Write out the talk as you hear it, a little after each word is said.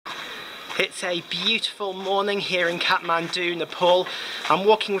It's a beautiful morning here in Kathmandu, Nepal. I'm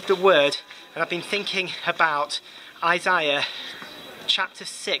walking with the Word and I've been thinking about Isaiah chapter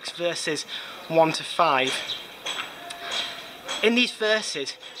 6 verses 1 to 5. In these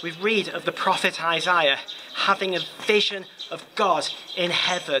verses we read of the prophet Isaiah having a vision of God in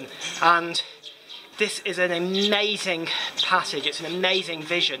heaven, and this is an amazing passage. It's an amazing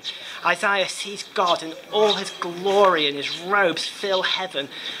vision. Isaiah sees God in all his glory and his robes fill heaven,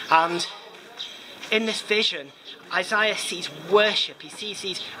 and in this vision Isaiah sees worship. He sees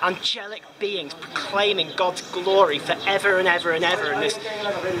these angelic beings proclaiming God's glory forever and ever and ever in this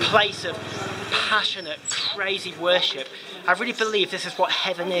place of passionate, crazy worship. I really believe this is what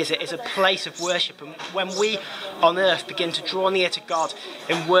heaven is. It is a place of worship, and when we on earth begin to draw near to God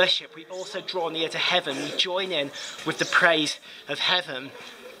in worship, we also draw near to heaven. We join in with the praise of heaven.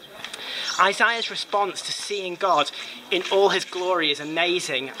 Isaiah's response to seeing God in all his glory is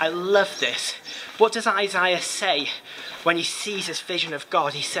amazing. I love this. What does Isaiah say when he sees this vision of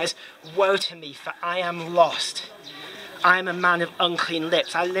God? He says, "Woe to me, for I am lost. I am a man of unclean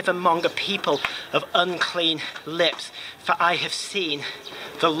lips. I live among a people of unclean lips, for I have seen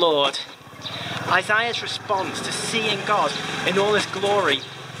the Lord." Isaiah's response to seeing God in all his glory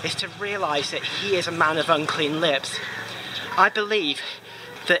is to realise that he is a man of unclean lips. I believe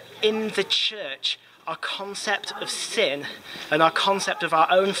that in the church, our concept of sin and our concept of our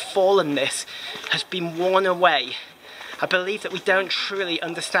own fallenness has been worn away. I believe that we don't truly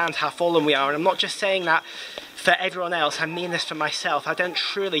understand how fallen we are, and I'm not just saying that for everyone else, I mean this for myself. I don't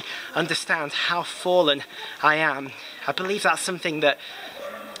truly understand how fallen I am. I believe that's something that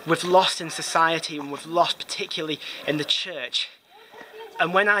we've lost in society, and we've lost particularly in the church.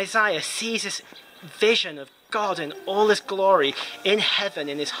 And when Isaiah sees this vision of God in all his glory in heaven,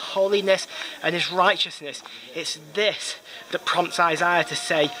 in his holiness and his righteousness, it's this that prompts Isaiah to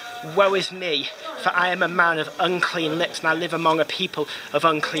say, "Woe is me, for I am a man of unclean lips, and I live among a people of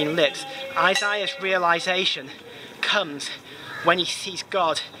unclean lips." Isaiah's realization comes when he sees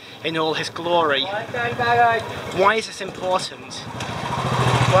God in all his glory. Why is this important?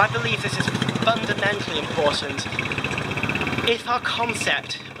 Well, I believe this is fundamentally important. If our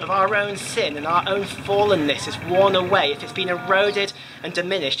concept of our own sin and our own fallenness is worn away, if it's been eroded and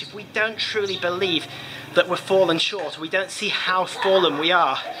diminished, if we don't truly believe that we're fallen short, we don't see how fallen we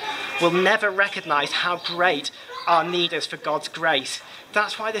are, we'll never recognise how great our need is for God's grace.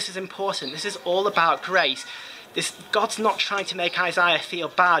 That's why this is important. This is all about grace. God's not trying to make Isaiah feel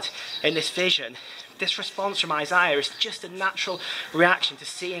bad in this vision. This response from Isaiah is just a natural reaction to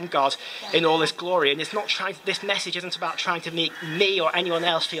seeing God in all his glory. And this message isn't about trying to make me or anyone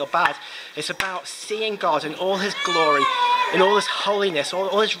else feel bad. It's about seeing God in all his glory, in all his holiness,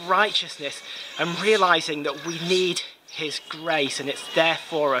 all his righteousness, and realizing that we need his grace, and it's there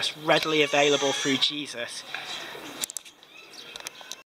for us, readily available through Jesus.